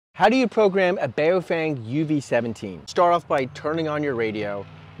How do you program a Baofeng UV17? Start off by turning on your radio.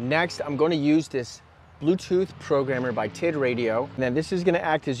 Next, I'm going to use this Bluetooth programmer by TID Radio. And then this is going to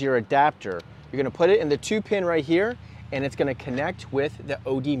act as your adapter. You're going to put it in the 2-pin right here, and it's going to connect with the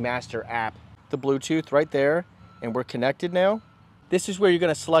OD Master app. The Bluetooth right there, and we're connected now. This is where you're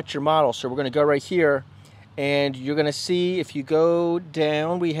going to select your model. So we're going to go right here, and you're going to see if you go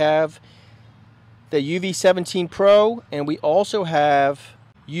down, we have the UV17 Pro, and we also have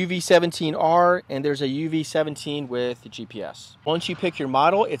UV17R, and there's a UV17 with the GPS. Once you pick your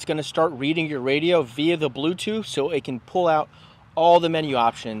model, it's going to start reading your radio via the Bluetooth so it can pull out all the menu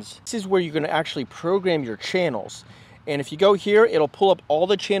options. This is where you're going to actually program your channels. And if you go here, it'll pull up all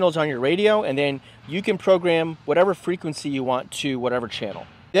the channels on your radio, and then you can program whatever frequency you want to whatever channel.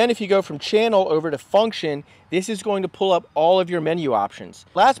 Then if you go from channel over to function, this is going to pull up all of your menu options.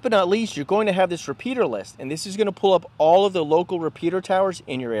 Last but not least, you're going to have this repeater list, and this is going to pull up all of the local repeater towers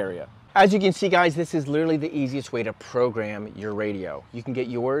in your area. As you can see, guys, this is literally the easiest way to program your radio. You can get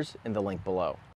yours in the link below.